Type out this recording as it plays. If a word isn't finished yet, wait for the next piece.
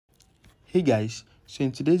Hey guys, so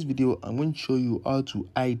in today's video I'm going to show you how to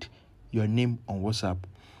hide your name on WhatsApp.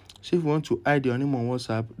 So if you want to hide your name on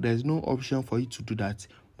WhatsApp, there's no option for you to do that,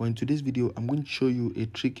 but in today's video I'm going to show you a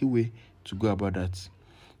tricky way to go about that.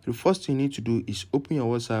 The first thing you need to do is open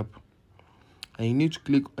your WhatsApp and you need to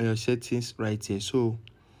click on your settings right here. So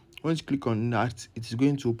once you click on that, it is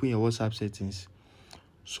going to open your WhatsApp settings.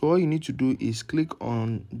 So all you need to do is click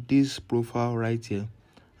on this profile right here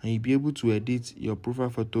and you'll be able to edit your profile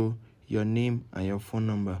photo, your name and your phone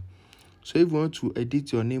number. So if you want to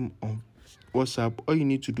edit your name on WhatsApp, all you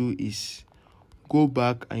need to do is go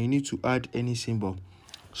back and you need to add any symbol.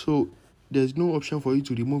 So there's no option for you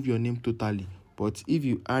to remove your name totally, but if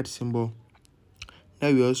you add symbol,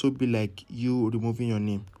 that will also be like you removing your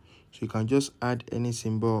name. So you can just add any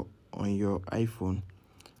symbol on your iPhone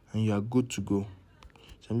and you are good to go.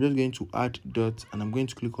 So I'm just going to add dot and I'm going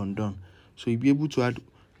to click on done. So you'll be able to add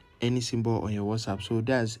any symbol on your WhatsApp. So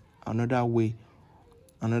that's another way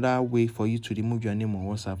for you to remove your name on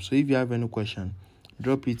WhatsApp. So if you have any question,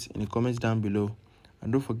 drop it in the comments down below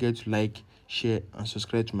and don't forget to like, share and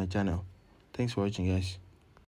subscribe to my channel. Thanks for watching, guys.